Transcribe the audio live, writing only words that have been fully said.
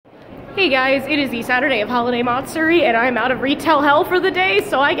Hey guys, it is the Saturday of Holiday Matsuri and I'm out of retail hell for the day,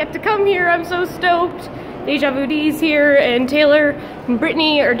 so I get to come here. I'm so stoked. Deja Vu D's here and Taylor and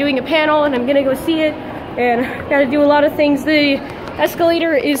Brittany are doing a panel and I'm gonna go see it and gotta do a lot of things. The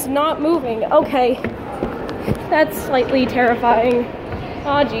escalator is not moving. Okay, that's slightly terrifying.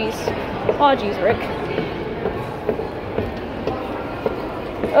 Aw geez. Aw geez, Rick.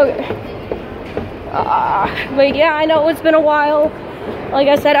 Okay. But yeah, I know it's been a while. Like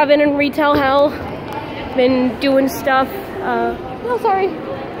I said, I've been in retail hell, been doing stuff, oh sorry,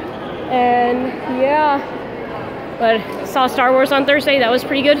 and yeah, but saw Star Wars on Thursday, that was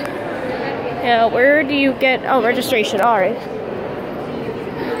pretty good. Yeah, where do you get, oh, registration, alright.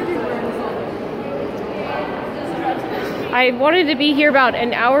 I wanted to be here about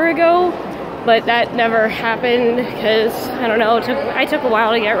an hour ago, but that never happened, because, I don't know, I took a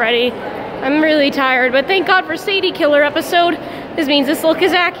while to get ready. I'm really tired, but thank God for Sadie Killer episode. This means this look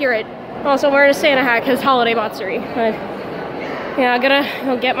is accurate. Also, I'm wearing a Santa hat because holiday Matsuri. But yeah, I'm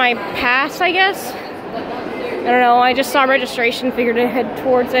gonna get my pass, I guess. I don't know, I just saw registration, figured to head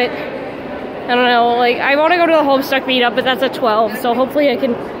towards it. I don't know, like, I want to go to the Homestuck meetup, but that's at 12, so hopefully I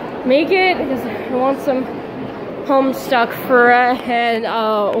can make it, because I want some Homestuck for and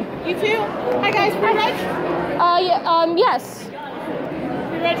oh. You too? Hi guys, free reg? Yes.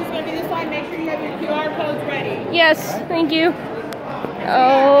 Reg is going to be this line. Make sure you have your QR codes ready. Yes, thank you.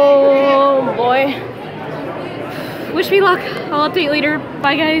 Oh boy. Wish me luck. I'll update later.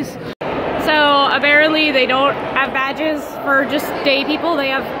 Bye guys. So apparently they don't have badges for just day people. They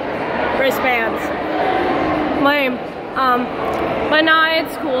have wristbands. Lame. But nah,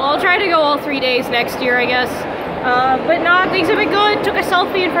 it's cool. I'll try to go all 3 days next year, I guess. But nah, things have been good. Took a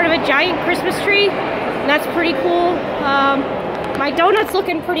selfie in front of a giant Christmas tree. And that's pretty cool. My donut's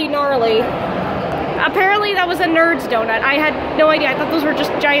looking pretty gnarly. Apparently that was a nerd's donut. I had no idea. I thought those were just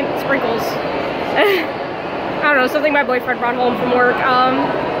giant sprinkles. I don't know, something my boyfriend brought home from work.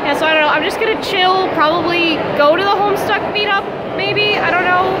 Yeah, so I don't know. I'm just gonna chill, probably go to the Homestuck meetup, maybe. I don't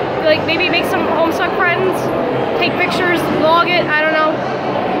know. Like, maybe make some Homestuck friends, take pictures, vlog it. I don't know.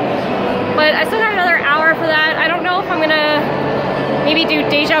 But I still got another hour for that. I don't know if I'm gonna maybe do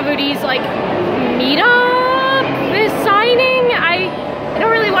Deja Vu D's, like, meetup? This signing? I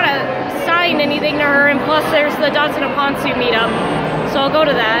don't really want to sign anything to her, and plus there's the Dodson and Ponsu meetup, so I'll go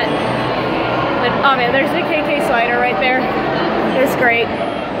to that. But oh man, there's the KK slider right there. It's great.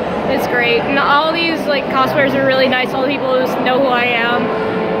 It's great. And all these like cosplayers are really nice. All the people who know who I am,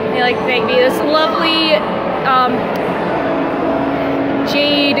 they like thank me. This lovely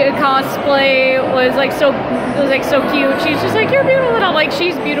Jade cosplay was like so cute. She's just like, you're beautiful, and I'm like,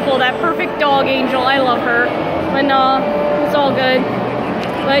 she's beautiful, that perfect dog angel. I love her. But no, it's all good.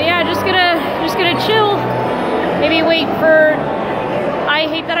 But yeah, just gonna chill. Maybe wait for, I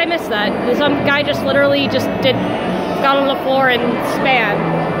hate that I missed that. Some guy just literally got on the floor and span.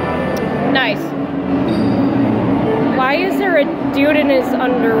 Nice. Why is there a dude in his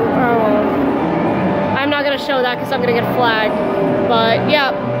I'm not gonna show that because I'm gonna get flagged. But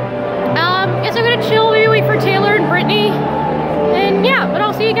yeah, guess I'm gonna chill, maybe wait for Taylor and Brittany. And yeah, but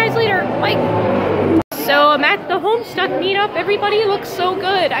I'll see you guys later. Bye. So I'm at the Homestuck meetup. Everybody looks so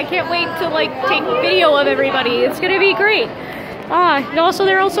good. I can't wait to like take video of everybody. It's gonna be great. And also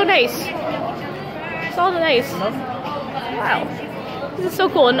they're all so nice. It's all nice. Wow. This is so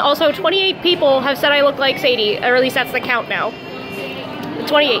cool. And also 28 people have said I look like Sadie, or at least that's the count now.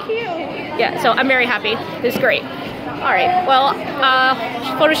 28. Yeah, so I'm very happy. This is great. Alright, well,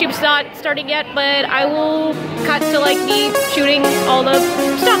 photo shoot's not starting yet, but I will cut to like me shooting all the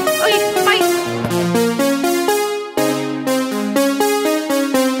stuff. Okay, bye!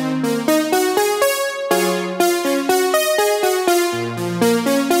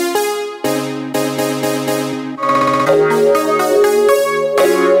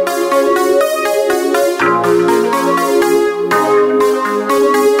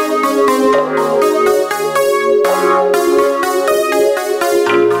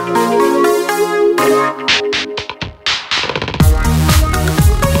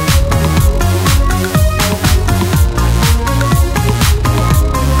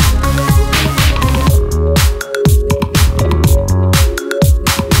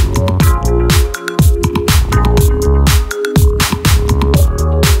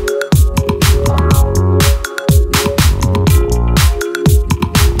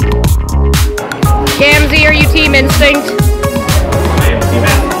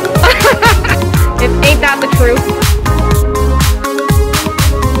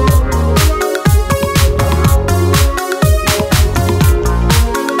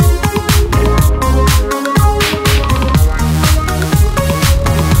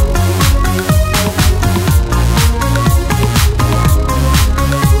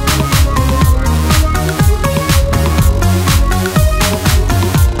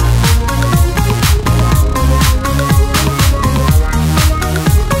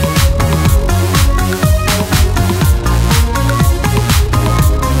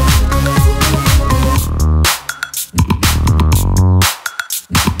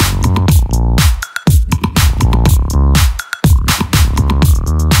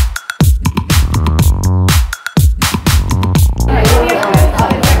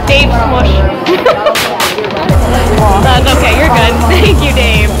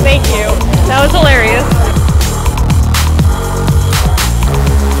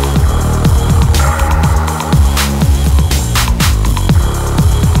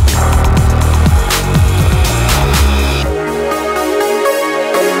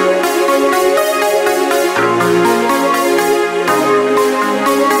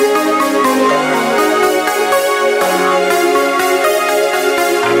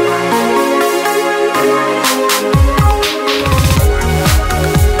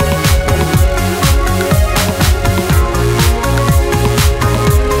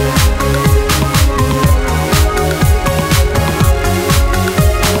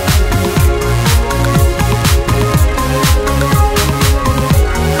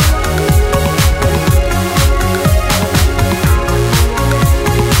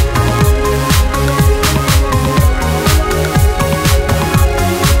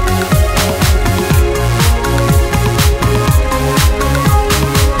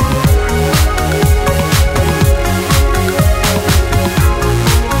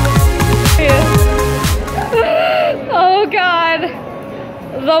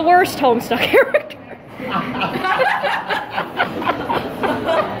 the worst Homestuck character. You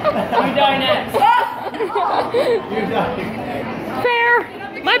die next. You die. Fair.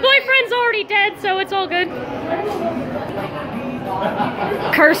 My boyfriend's already dead, so it's all good.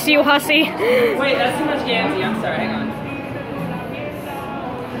 Curse you, hussy. Wait, that's too much Gansey. I'm sorry, hang on.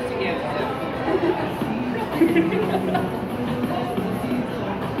 That's too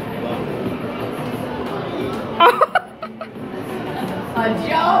A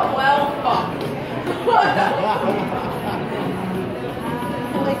joke? Well, fuck.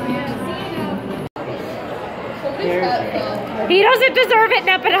 He doesn't deserve it,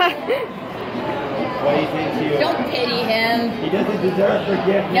 Nepeta. Why do you think you... Don't pity him. He doesn't deserve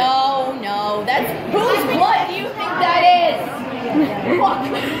forgiveness. No, no. That's whose blood do you think that is?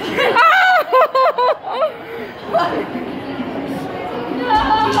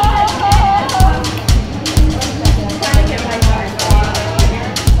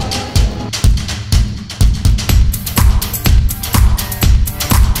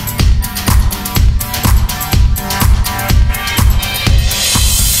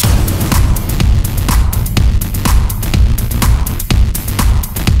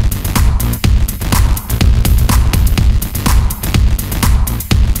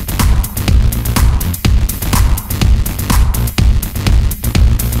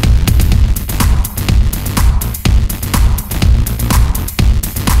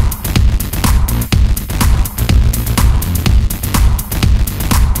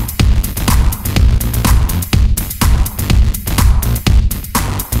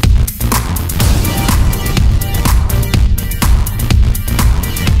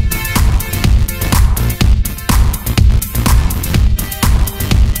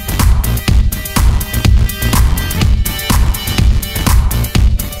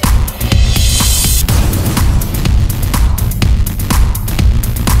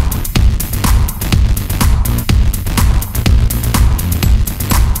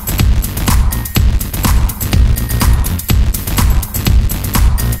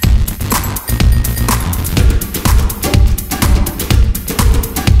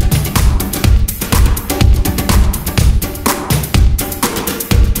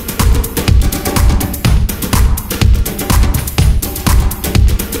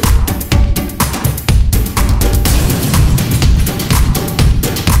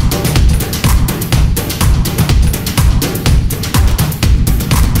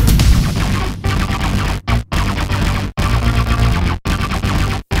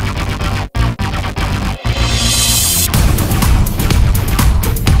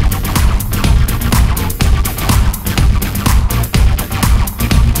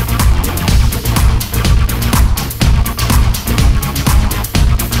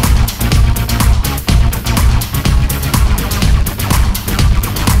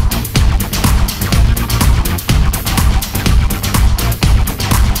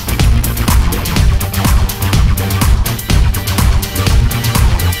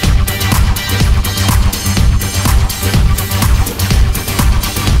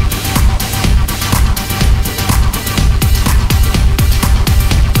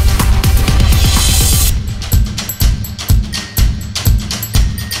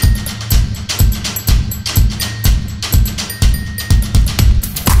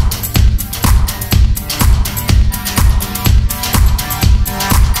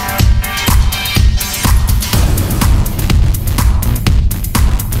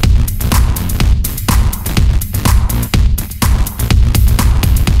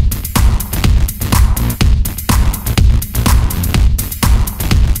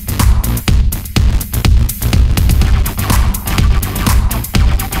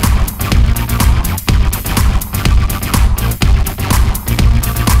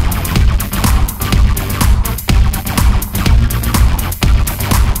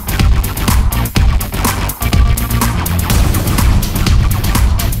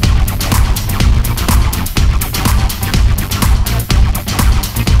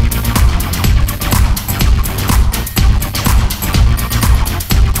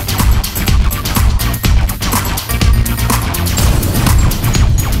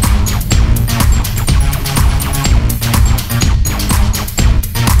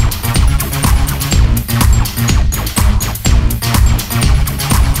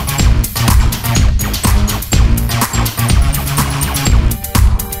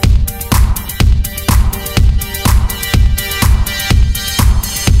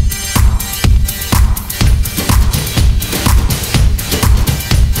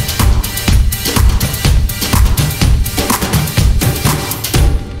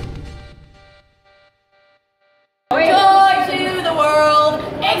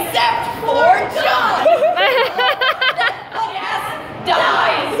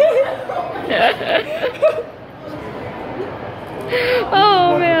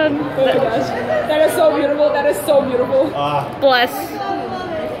 so beautiful. That is so beautiful. Bless.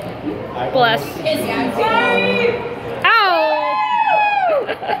 Bless. Ow!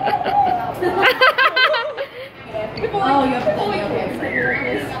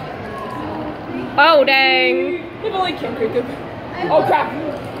 Oh, dang. They've only can't creep them. Oh, crap.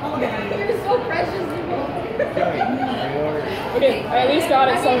 You're so precious. Okay, I at least got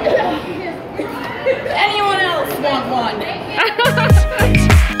it, so. Anyone else want one?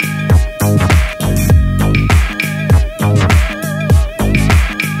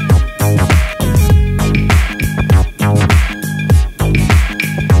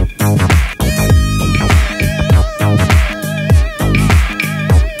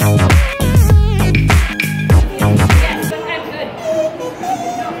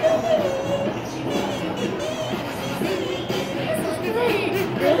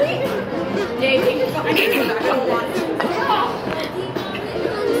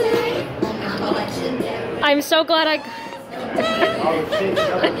 I'm so glad I.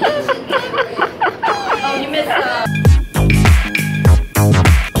 Oh, you missed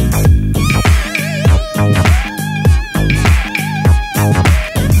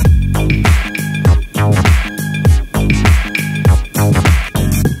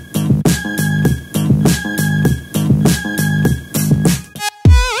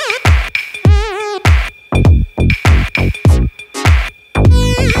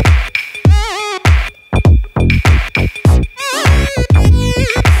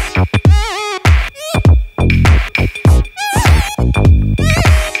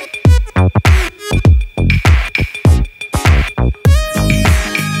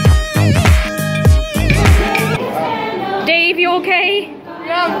Dave, you okay?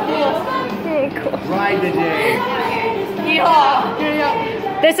 Yeah, cool. Oh, cool. Ride the day.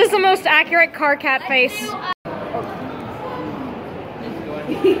 Yeah. This is the most accurate car cat face. Hold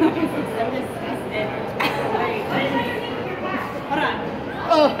on.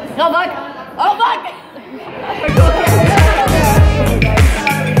 Oh, fuck. Oh, fuck.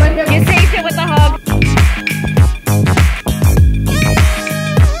 You saved it with the hug.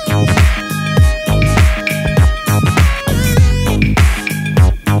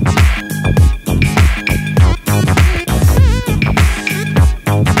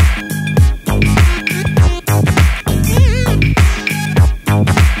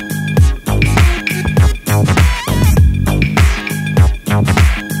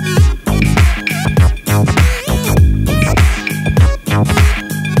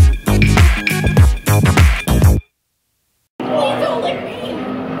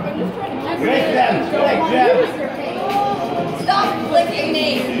 Stop licking me.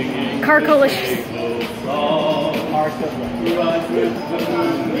 Carcolicious.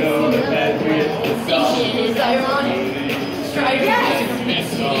 Station is ironic. Striving to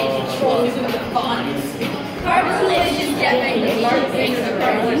domesticate controls with the phonics. Carbolicious definitely thinks the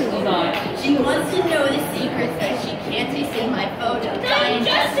carbolicious. She wants to know the secrets that she can't taste in my photos. Dying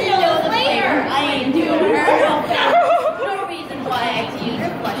just to know the flavor. I ain't doing her no favor. No reason why I have to use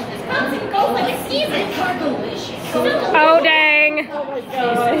her flush this concept. Go like a season. Carbolicious. Oh, dang.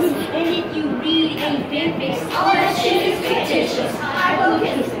 And if you read a fanfic, all that shit is fictitious. I will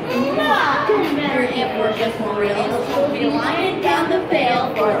get no matter if we're just more real. We'll be lying down the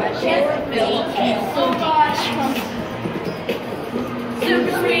veil for a chance to fill a can. So gosh.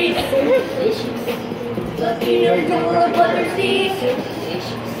 Super sweet. But you know you don't love bloodthirsty.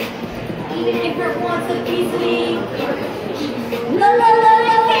 Even if it wants a piece of me. La la la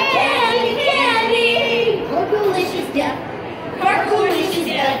la candy, candy. Carbolicious death. Carbolicious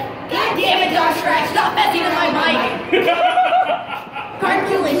death. God damn it, Dr. Scratch, stop messing with my mic.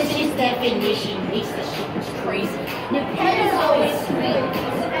 Carbolicious definition makes the shit crazy. The pen is always sweet.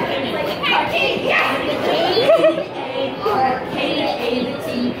 Arcade, yeah. The K to the A, or K to A to the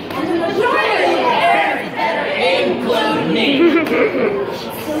T, and the majority of the errors that are include me.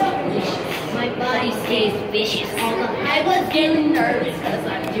 My body stays vicious. I was getting nervous because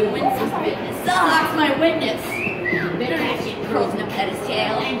I'm doing some fitness. The Hawk's my witness. Bitternaction curls in a pet his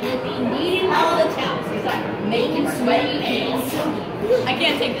tail, and he'll be needing all the towels because I'm making sweaty hands. I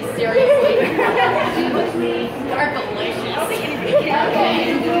can't take this seriously. Carbolicious.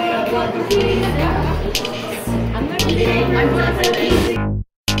 I'm not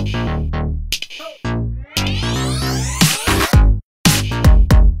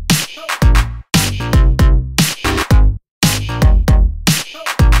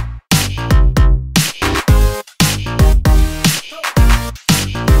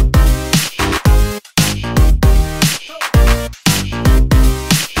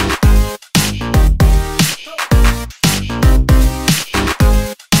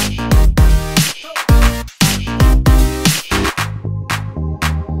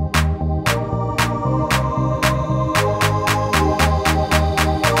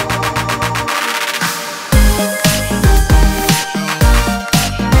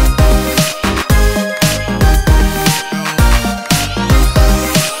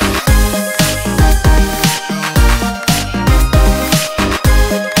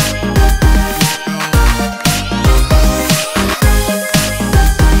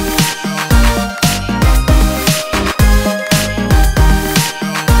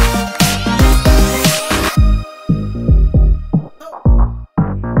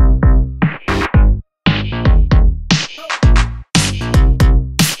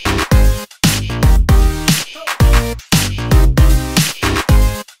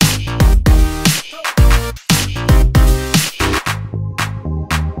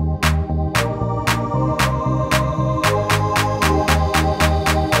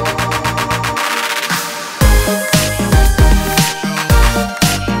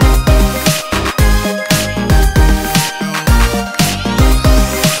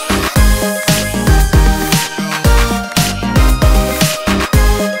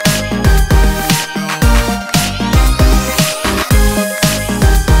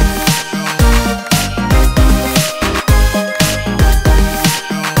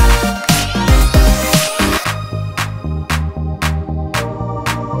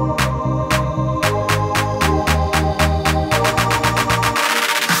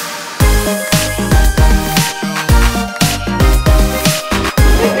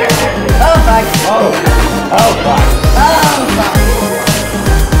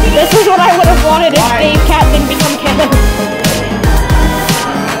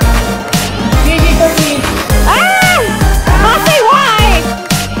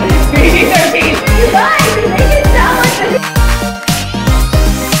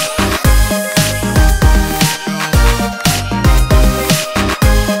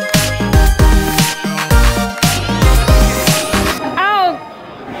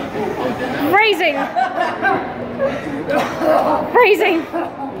amazing.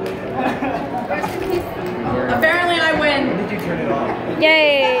 Apparently I win. When did you turn it off?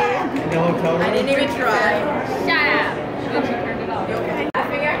 Yay. In the hotel room? I didn't even try. Shut up. Okay. I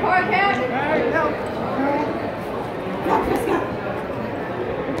figured card cap.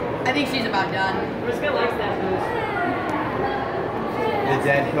 I think she's about done. Briska likes that pose. The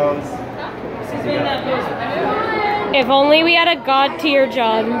dead pose. She's made that pose with everyone. If only we had a god tier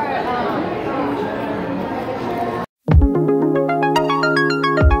John.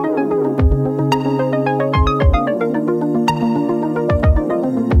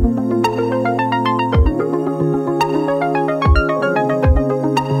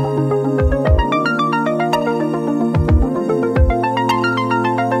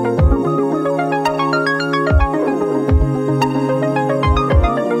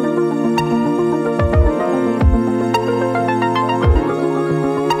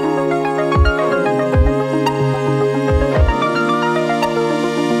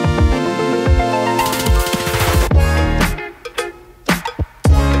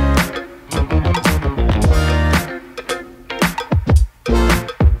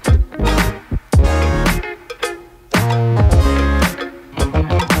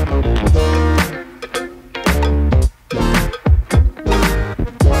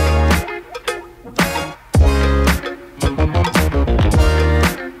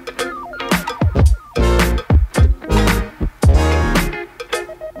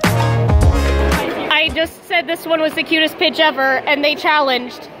 This one was the cutest pitch ever, and they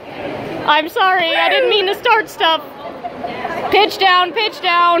challenged. I'm sorry, I didn't mean to start stuff. Pitch down, pitch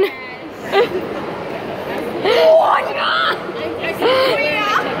down.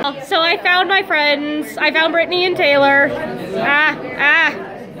 So I found my friends. I found Brittany and Taylor.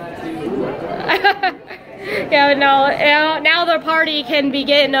 Yeah, no, now the party can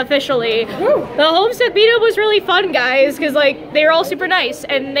begin officially. The Homestuck meetup was really fun, guys, because like they were all super nice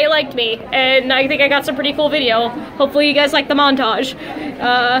and they liked me, and I think I got some pretty cool video. Hopefully you guys like the montage.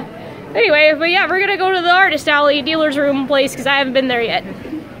 Anyway, but yeah, we're gonna go to the Artist Alley dealer's room place because I haven't been there yet.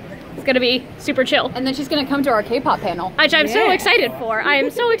 It's gonna be super chill. And then she's gonna come to our K-pop panel. Which I'm so excited for. I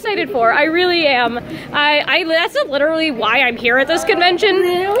am so excited for. I really am. That's literally why I'm here at this convention.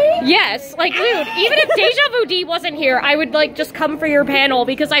 Really? Yes. Like, dude, even if Deja Vu D wasn't here, I would like just come for your panel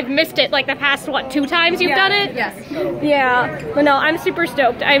because I've missed it like the past, what, 2 times you've done it? Yes. Yeah. But no, I'm super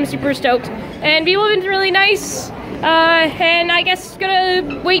stoked. I'm super stoked. And people have been really nice. And I guess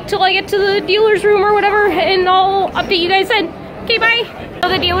gonna wait till I get to the dealer's room or whatever, and I'll update you guys then. Okay, bye. So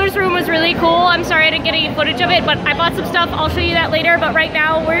the dealer's room was really cool. I'm sorry I didn't get any footage of it, but I bought some stuff. I'll show you that later. But right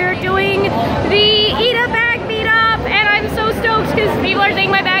now we're doing the Eat a Bag meetup, and I'm so stoked because people are saying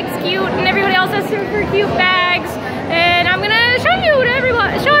my bag's cute, and everybody else has super cute bags. And I'm gonna show you to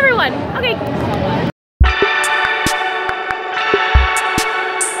everyone. Show everyone. Okay.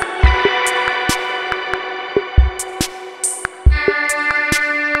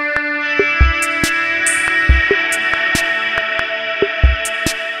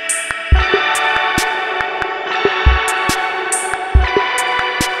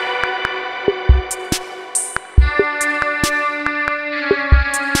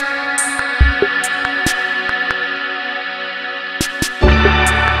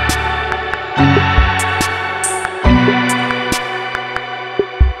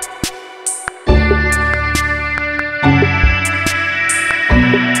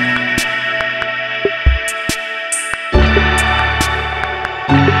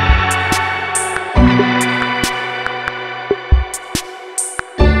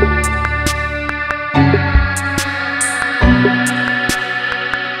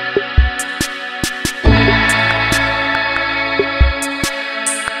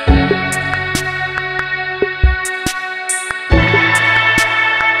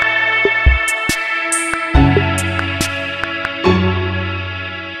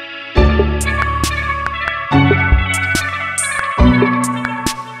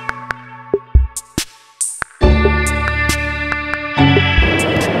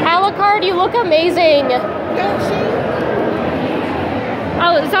 You look amazing.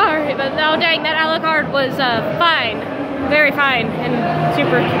 Oh, sorry, but oh dang, that a la carte was fine. Very fine and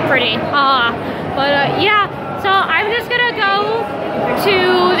super pretty. Yeah, so I'm just gonna go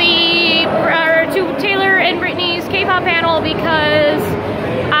to Taylor and Brittany's K-pop panel because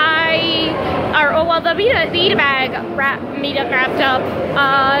the Eat a Bag meetup wrapped up.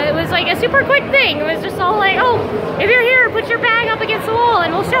 It was like a super quick thing. It was just all like, oh, if you're here, put your bag up against the wall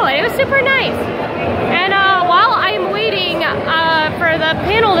and we'll show it. It was super nice. And while I'm waiting for the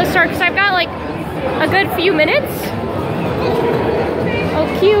panel to start, because I've got like a good few minutes. Oh,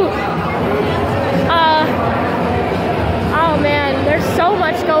 cute. Oh, Oh man, there's so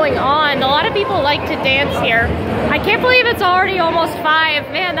much going on. A lot of people like to dance here. I can't believe it's already almost 5.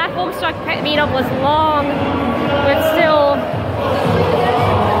 Man, that Homestuck meetup was long, but still.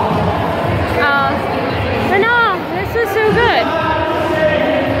 But no, this is so good.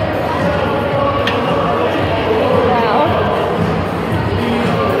 Wow.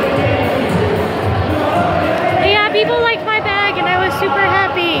 But yeah, people liked my bag and I was super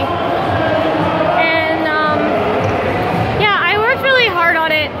happy. And yeah, I worked really hard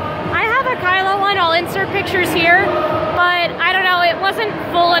on it. I have a Kylo one, I'll insert pictures here, but I don't know, it wasn't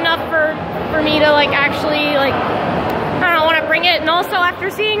full enough for me to like actually like, I don't want to bring it. And also after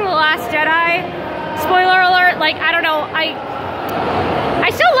seeing The Last Jedi, spoiler alert, like I don't know, I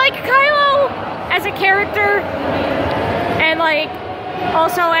still like Kylo as a character, and like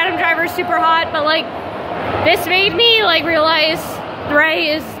also Adam Driver's super hot, but like this made me like realize Rey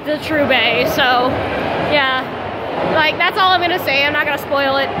is the true Bae. So yeah, like that's all I'm gonna say. I'm not gonna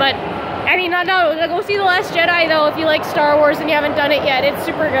spoil it, but I mean, no, go see The Last Jedi though if you like Star Wars and you haven't done it yet. It's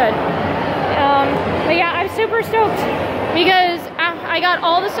super good. But yeah, I'm super stoked because I got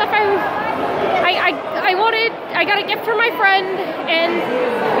all the stuff I wanted. I got a gift for my friend, and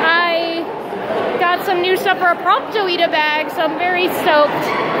I got some new stuff for a Prompto-Eat bag, so I'm very stoked.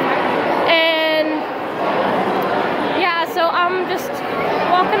 And yeah, so I'm just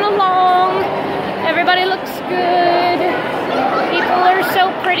walking along. Everybody looks good. People are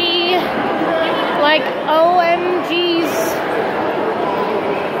so pretty. Like, OMGs.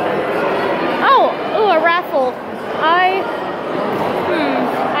 Oh, a raffle. I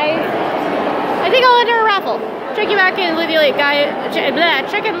think I'll enter a raffle. Check you back in with you later, guys. Check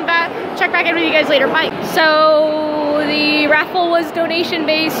back in with you guys later. Bye. So the raffle was donation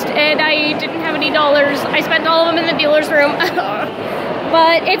based, and I didn't have any dollars. I spent all of them in the dealer's room,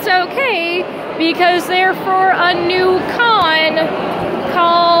 but it's okay because they're for a new con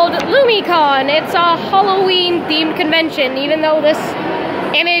called LumiCon. It's a Halloween themed convention, even though this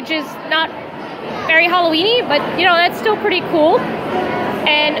image is not very Halloweeny, but you know, that's still pretty cool.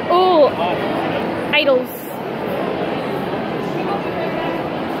 And ooh, idols.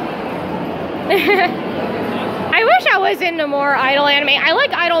 I wish I was into more idol anime. I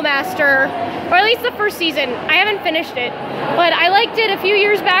like Idolmaster, or at least the first season. I haven't finished it, but I liked it a few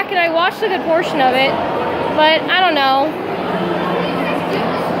years back and I watched a good portion of it, but I don't know.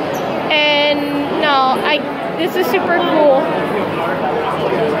 And no, this is super cool.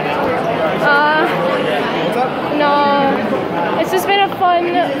 No, this has been a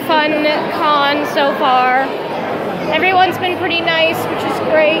fun con so far. Everyone's been pretty nice, which is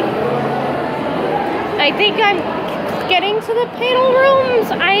great. I think I'm getting to the panel rooms.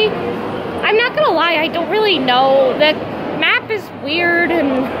 I'm not gonna lie, I don't really know. The map is weird,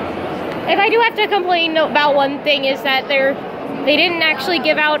 and if I do have to complain about one thing is that they didn't actually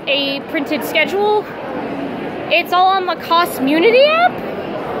give out a printed schedule. It's all on the Cosmunity app,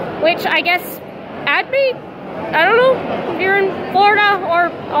 which I guess add me. I don't know if you're in Florida or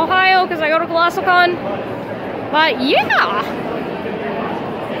Ohio, because I go to ColossalCon. But yeah.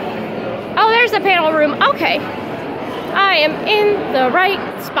 Oh, there's the panel room. Okay. I am in the right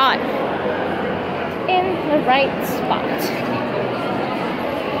spot. In the right spot.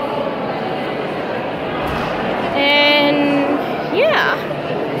 And yeah.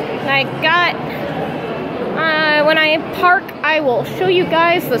 I got... when I park, I will show you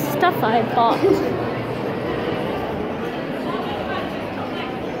guys the stuff I bought.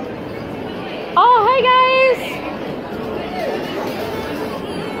 Oh, hey guys!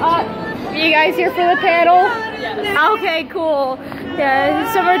 You guys here for the panel? Yes. Okay, cool.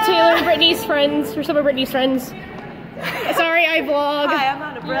 Yeah, some are Taylor and Brittany's friends, or some of Brittany's friends. Sorry, I vlog. Hi, I'm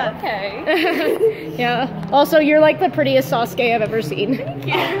out of breath. Okay. Yeah. Also, you're like the prettiest Sasuke I've ever seen. Thank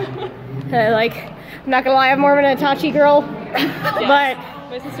you. Like, I'm not gonna lie, I'm more of an Itachi girl. Yes. But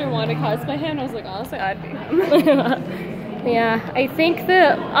my sister wanted to cosplay him, and I was like, honestly, I'd be. yeah, I think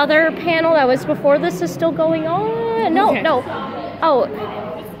the other panel that was before this is still going on. No, okay. no. Oh.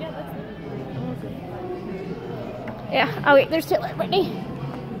 Yeah. Oh wait, there's Taylor and Brittany.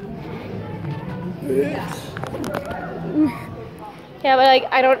 Yeah, but like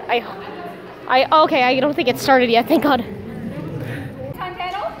I don't think it started yet. Thank God. Time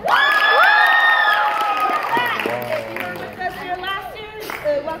panel.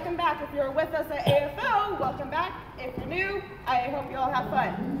 Welcome back. If you're with us at AFO, welcome back. If you're new, I hope you all have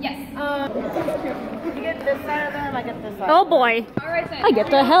fun. Yes. You get this side of them, I get this side. Oh boy. All right then. I get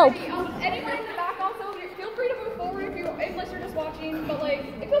to help. Anyone in the back also, feel free to move forward unless you're just watching, but like,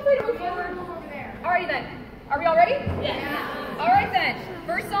 feel free to move forward. Alrighty then. Are we all ready? Yeah. Alright then.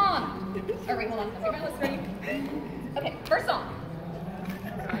 First song. Alright, hold on. Let's get my list ready. Okay, first song.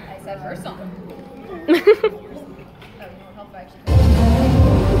 I said first song.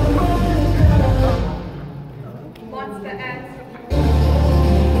 What's the answer?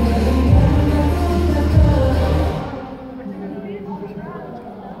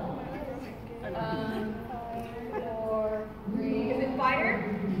 Is it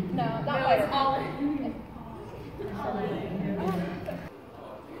fire? No, not No, fire. it's all.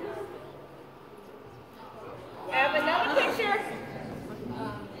 I have another picture.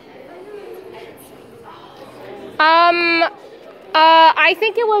 I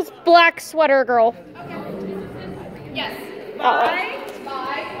think it was Black Sweater Girl. Yes.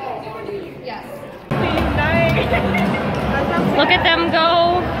 Yes. Look at them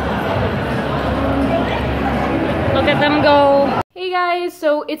go. Look at them go. Hey guys,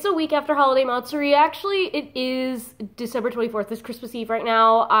 so it's a week after holiday Matsuri. Actually, it is December 24th. It's Christmas Eve right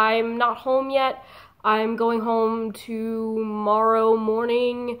now. I'm not home yet. I'm going home tomorrow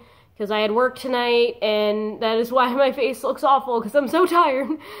morning because I had work tonight, and that is why my face looks awful because I'm so tired.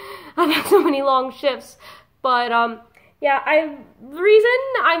 I've had so many long shifts. But yeah, the reason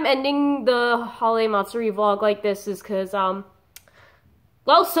I'm ending the holiday Matsuri vlog like this is because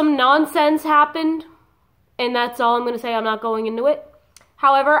well, some nonsense happened, and that's all I'm going to say. I'm not going into it.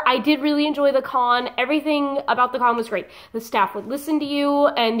 However, I did really enjoy the con. Everything about the con was great. The staff would listen to you,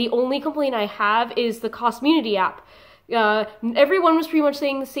 and the only complaint I have is the Cosmunity app. Everyone was pretty much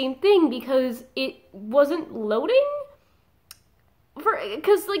saying the same thing because it wasn't loading.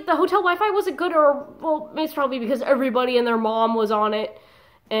 Because, like, the hotel Wi-Fi wasn't good, or, well, it's probably because everybody and their mom was on it.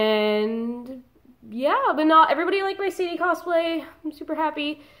 And, yeah, but not everybody liked my CD cosplay. I'm super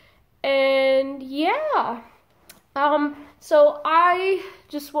happy. And, yeah. So I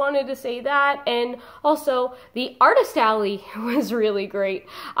just wanted to say that, and also the artist alley was really great.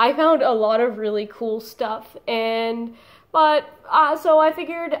 I found a lot of really cool stuff, so I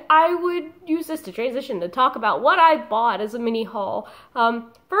figured I would use this to transition to talk about what I bought as a mini haul.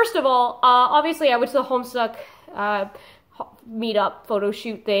 First of all, obviously I went to the Homestuck meetup photo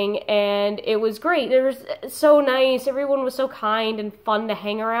shoot thing, and it was great. It was so nice. Everyone was so kind and fun to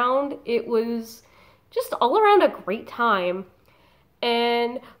hang around. It was just all around a great time.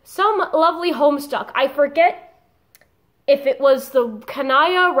 And some lovely Homestuck. I forget if it was the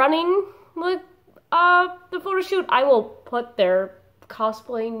Kanaya running the photo shoot. I will put their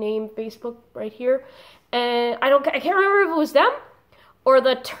cosplay name Facebook right here. And I can't remember if it was them or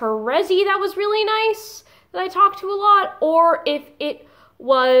the Terezi that was really nice that I talked to a lot, or if it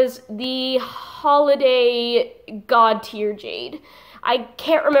was the holiday god tier Jade. I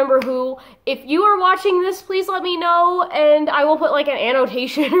can't remember who. If you are watching this, please let me know, and I will put like an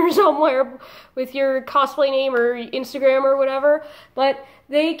annotation or somewhere with your cosplay name or Instagram or whatever. But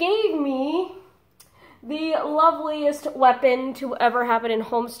they gave me the loveliest weapon to ever happen in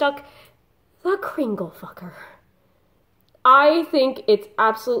Homestuck, the Kringle fucker. I think it's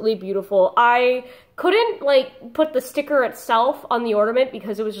absolutely beautiful. I couldn't like put the sticker itself on the ornament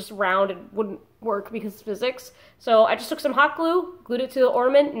because it was just round and wouldn't work because of physics. So I just took some hot glue, glued it to the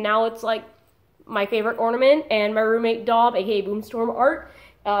ornament, and now it's like my favorite ornament. And my roommate Daub, aka Boomstorm Art,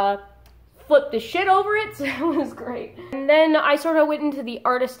 flipped the shit over it, so it was great. And then I sort of went into the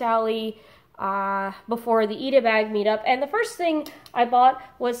artist alley before the Eat a Bag meetup, and the first thing I bought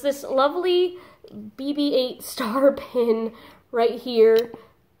was this lovely BB-8 star pin right here.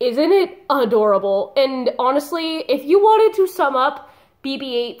 Isn't it adorable? And honestly, if you wanted to sum up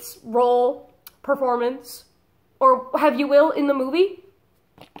BB-8's role, performance, or have you will, in the movie,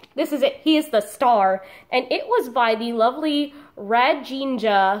 this is it. He is the star. And it was by the lovely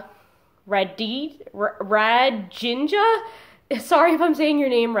Radjinja. Sorry if I'm saying your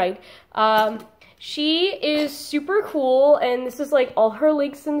name right. She is super cool, and this is like all her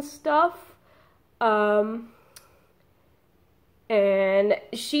links and stuff. And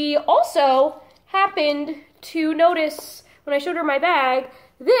she also happened to notice when I showed her my bag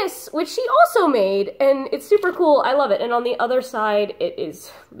this, which she also made, and it's super cool. I love it. And on the other side, it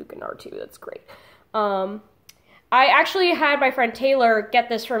is Luke and R2. That's great. I actually had my friend Taylor get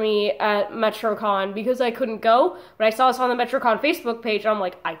this for me at MetroCon because I couldn't go, but I saw this on the MetroCon Facebook page, and I'm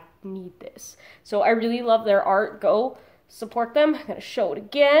like, I need this. So I really love their art. Go support them. I'm gonna show it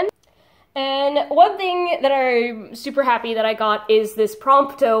again. And one thing that I'm super happy that I got is this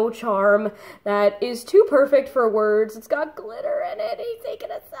Prompto charm that is too perfect for words. It's got glitter in it. He's taking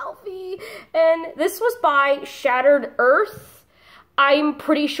a selfie. And this was by Shattered Earth, I'm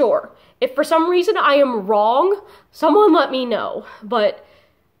pretty sure. If for some reason I am wrong, someone let me know. But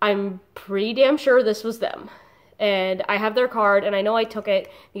I'm pretty damn sure this was them. and I have their card, and I know I took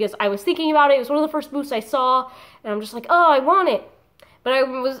it because I was thinking about it. It was one of the first booths I saw, and I'm just like, oh, I want it. But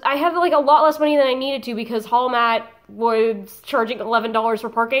I had like a lot less money than I needed to because HolMat was charging $11 for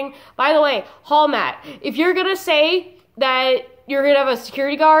parking. By the way, HolMat, if you're gonna say that you're gonna have a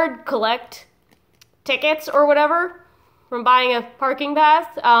security guard collect tickets or whatever from buying a parking pass,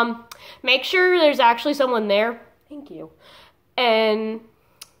 make sure there's actually someone there. Thank you. And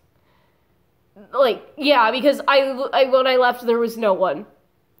like, yeah, because I when I left, there was no one.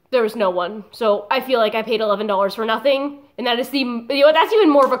 There was no one. So I feel like I paid $11 for nothing. And that is that's even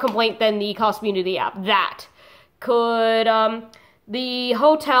more of a complaint than the Cost Me the app. That. Could the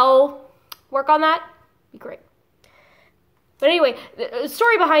hotel work on that? Be great. But anyway, the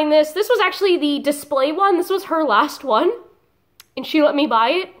story behind this was actually the display one. This was her last one. And she let me buy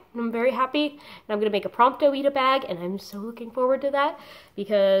it. And I'm very happy. And I'm going to make a Prompto Eat a Bag. And I'm so looking forward to that.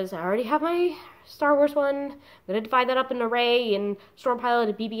 Because I already have my Star Wars one. I'm going to divide that up into Rey and Stormpilot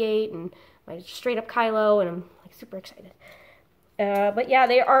and BB-8 and my straight up Kylo. And I'm like super excited. But yeah,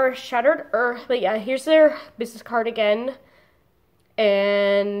 they are Shattered Earth. But yeah, here's their business card again.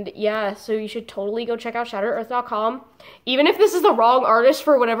 And yeah, so you should totally go check out shatteredearth.com. Even if this is the wrong artist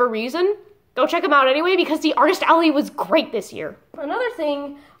for whatever reason, go check them out anyway because the artist alley was great this year. Another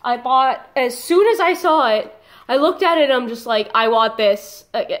thing I bought as soon as I saw it, I looked at it and I'm just like, I want this.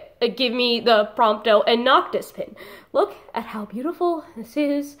 Give me the Prompto and Noctis pin. Look at how beautiful this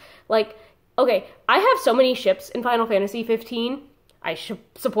is. Like, okay, I have so many ships in Final Fantasy 15. I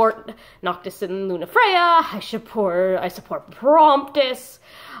support Noctis and Lunafreya. I support Promptus.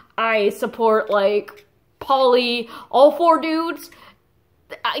 I support, like, Polly. All 4 dudes.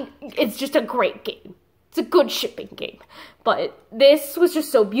 It's just a great game. It's a good shipping game. But this was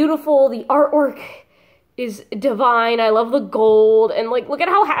just so beautiful. The artwork is divine. I love the gold. And, like, look at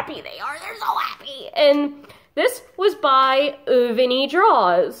how happy they are. They're so happy. And this was by Vinny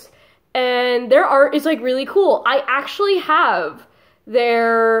Draws. And their art is, like, really cool. I actually have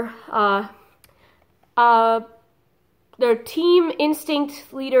their Team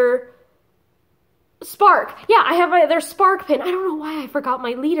Instinct leader, Spark. Yeah, I have their Spark pin. I don't know why I forgot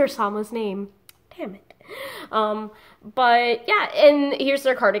my leader Sama's name. Damn it. But yeah, and here's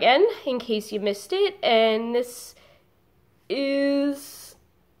their card again, in case you missed it. And this is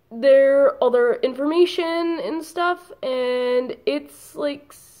their other information and stuff. And it's,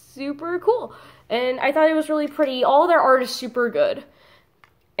 like, super cool. And I thought it was really pretty. All their art is super good.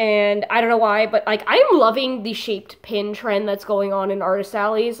 And I don't know why, but, like, I'm loving the shaped pin trend that's going on in artist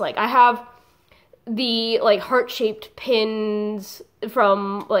alleys. Like, I have the, like, heart-shaped pins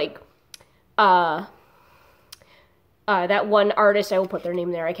from, like, that one artist. I will put their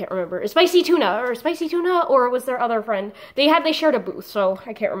name there. I can't remember. Spicy Tuna, or was their other friend? They shared a booth, so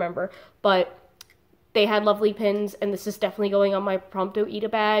I can't remember. But they had lovely pins, and this is definitely going on my Prompto Eat a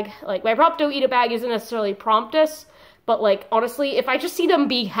Bag. Like, my Prompto Eat a Bag isn't necessarily Promptus, but, like, honestly, if I just see them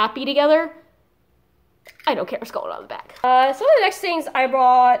be happy together, I don't care what's going on in the back. Some of the next things I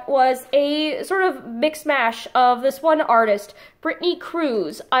bought was a sort of mix mash of this one artist, Brittany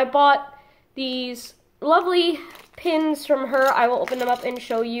Cruz. I bought these lovely pins from her. I will open them up and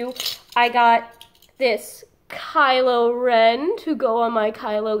show you. I got this Kylo Ren to go on my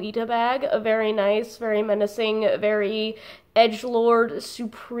Kylo Eat a Bag. A very nice, very menacing, very edgelord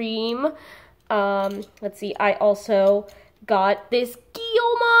supreme. Let's see, I also got this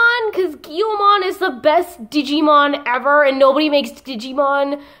Guilmon, because Guilmon is the best Digimon ever, and nobody makes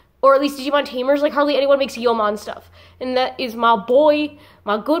Digimon, or at least Digimon Tamers, like hardly anyone makes Guilmon stuff. And that is my boy,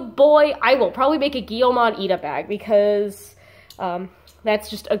 my good boy. I will probably make a Guilmon Eat a Bag, because that's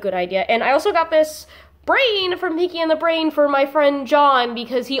just a good idea. And I also got this brain from Pinky and the Brain for my friend John,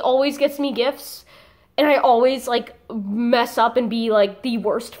 because he always gets me gifts, and I always, like, mess up and be, like, the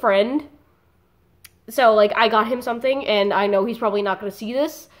worst friend. So, like, I got him something, and I know he's probably not going to see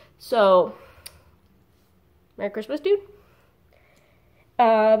this, so Merry Christmas, dude.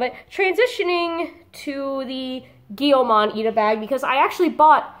 But transitioning to the Guilmon Eat a Bag, because I actually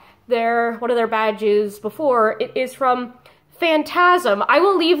bought one of their badges before. It is from Phantasm. I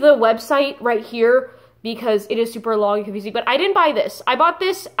will leave the website right here, because it is super long and confusing, but I didn't buy this. I bought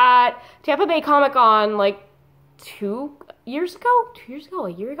this at Tampa Bay Comic-Con, like, 2 years ago? 2 years ago?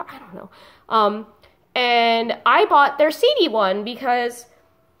 A year ago? I don't know. And I bought their CD one because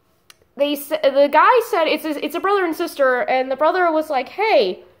the guy said it's a brother and sister, and the brother was like,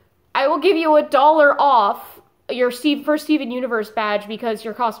 hey, I will give you $1 off your first Steven Universe badge because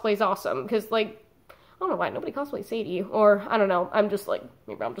your cosplay is awesome. Because, like, I don't know why nobody cosplays Sadie, or I don't know, I'm just, like,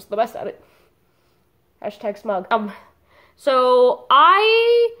 maybe I'm just the best at it. Hashtag smug. So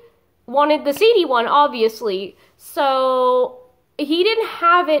I wanted the Sadie one, obviously. So he didn't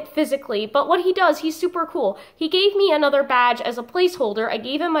have it physically, but what he does, he's super cool. He gave me another badge as a placeholder. I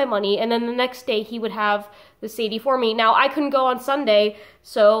gave him my money, and then the next day he would have the Sadie for me. Now, I couldn't go on Sunday,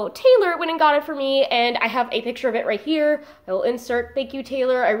 so Taylor went and got it for me, and I have a picture of it right here. I will insert. Thank you,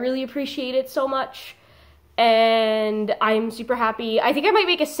 Taylor. I really appreciate it so much, and I'm super happy. I think I might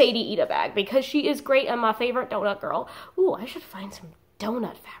make a Sadie eat-a bag, because she is great and my favorite donut girl. Ooh, I should find some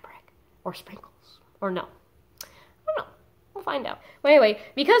donut fabric, or sprinkles, or no. We'll find out. But anyway,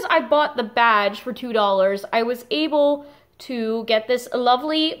 because I bought the badge for $2, I was able to get this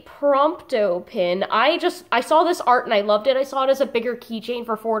lovely Prompto pin. I saw this art and I loved it. I saw it as a bigger keychain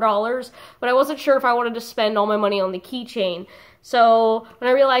for $4, but I wasn't sure if I wanted to spend all my money on the keychain. So when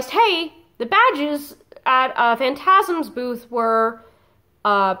I realized, hey, the badges at Phantasm's booth were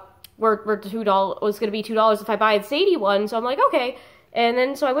 $2, was gonna be $2 if I buy the Sadie one. So I'm like, okay. And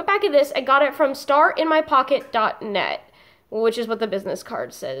then so I went back at this and got it from starinmypocket.net. Which is what the business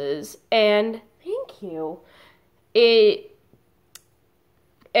card says, and thank you. They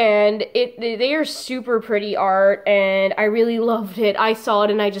are super pretty art, and I really loved it. I saw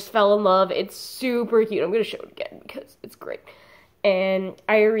it and I just fell in love. It's super cute. I'm gonna show it again because it's great. And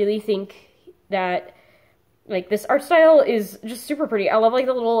I really think that, like, this art style is just super pretty. I love, like,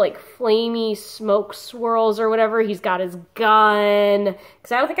 the little, like, flamey smoke swirls or whatever. He's got his gun,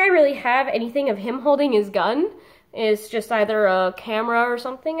 because I don't think I really have anything of him holding his gun. It's just either a camera or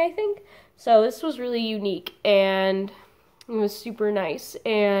something, I think. So this was really unique, and it was super nice,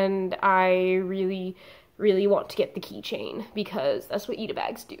 and I really, really want to get the keychain, because that's what eat-a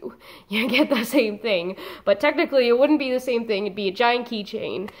bags do. You get the same thing, but technically it wouldn't be the same thing. It'd be a giant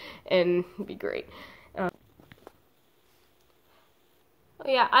keychain, and it'd be great.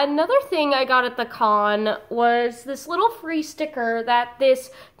 Yeah, another thing I got at the con was this little free sticker that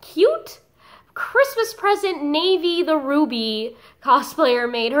this cute Christmas present Navy the Ruby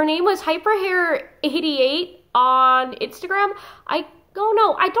cosplayer made. Her name was Hyperhair88 on Instagram. I don't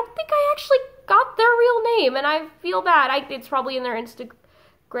know. I don't think I actually got their real name, and I feel bad. It's probably in their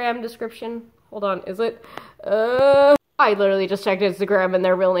Instagram description. Hold on, is it? I literally just checked Instagram and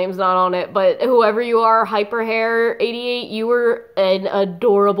their real name's not on it, but whoever you are, Hyperhair88, you were an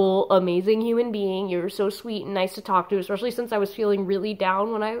adorable, amazing human being. You were so sweet and nice to talk to, especially since I was feeling really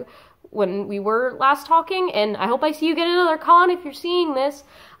down when we were last talking, and I hope I see you get another con if you're seeing this.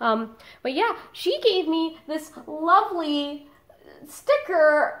 But yeah, she gave me this lovely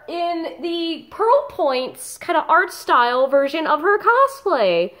sticker in the Pearl Points kind of art style version of her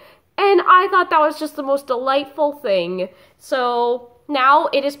cosplay. And I thought that was just the most delightful thing. So now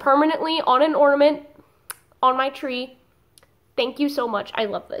it is permanently on an ornament on my tree. Thank you so much. I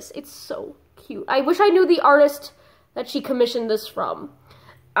love this. It's so cute. I wish I knew the artist that she commissioned this from.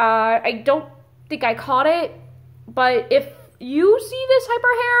 I don't think I caught it, but if you see this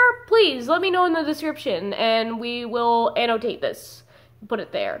Hyperhair, please let me know in the description, and we will annotate this, put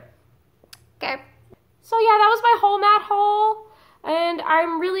it there. Okay. So yeah, that was my HolMat haul, and I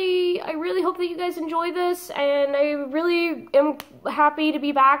really hope that you guys enjoy this, and I really am happy to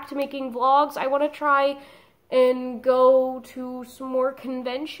be back to making vlogs. I want to try and go to some more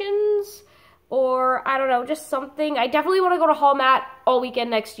conventions, or, I don't know, just something. I definitely want to go to HolMat all weekend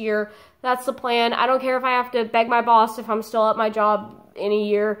next year. That's the plan. I don't care if I have to beg my boss if I'm still at my job in a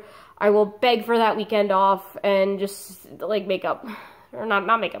year. I will beg for that weekend off and just, like, make up. Or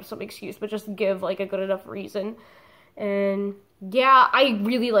not make up some excuse, but just give, like, a good enough reason. And, yeah, I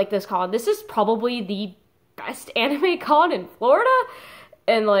really like this con. This is probably the best anime con in Florida.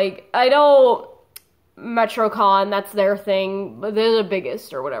 And, like, I know MetroCon, that's their thing, but they're the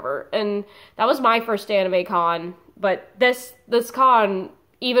biggest or whatever, and that was my first anime con, but this con,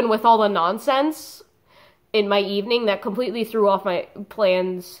 even with all the nonsense in my evening that completely threw off my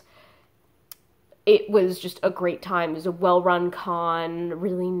plans, it was just a great time. It was a well-run con,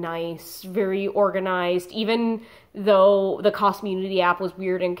 really nice, very organized, even though the Cosmunity app was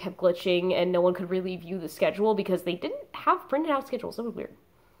weird and kept glitching and no one could really view the schedule because they didn't have printed out schedules. That was weird.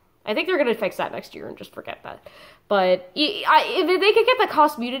 I think they're going to fix that next year and just forget that. But if they could get the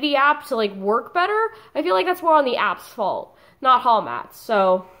Cosmunity app to, like, work better, I feel like that's more on the app's fault, not HolMat's.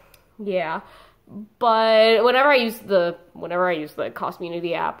 So, yeah. But whenever I use the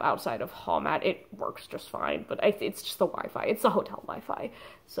Cosmunity app outside of HolMat, it works just fine. But it's just the Wi-Fi. It's the hotel Wi-Fi.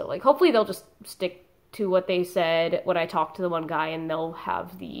 So, like, hopefully they'll just stick to what they said when I talked to the one guy, and they'll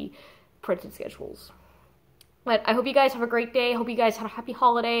have the printed schedules. But I hope you guys have a great day. I hope you guys had a happy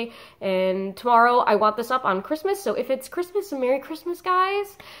holiday. And tomorrow I want this up on Christmas. So if it's Christmas, Merry Christmas,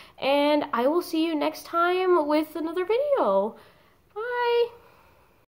 guys. And I will see you next time with another video.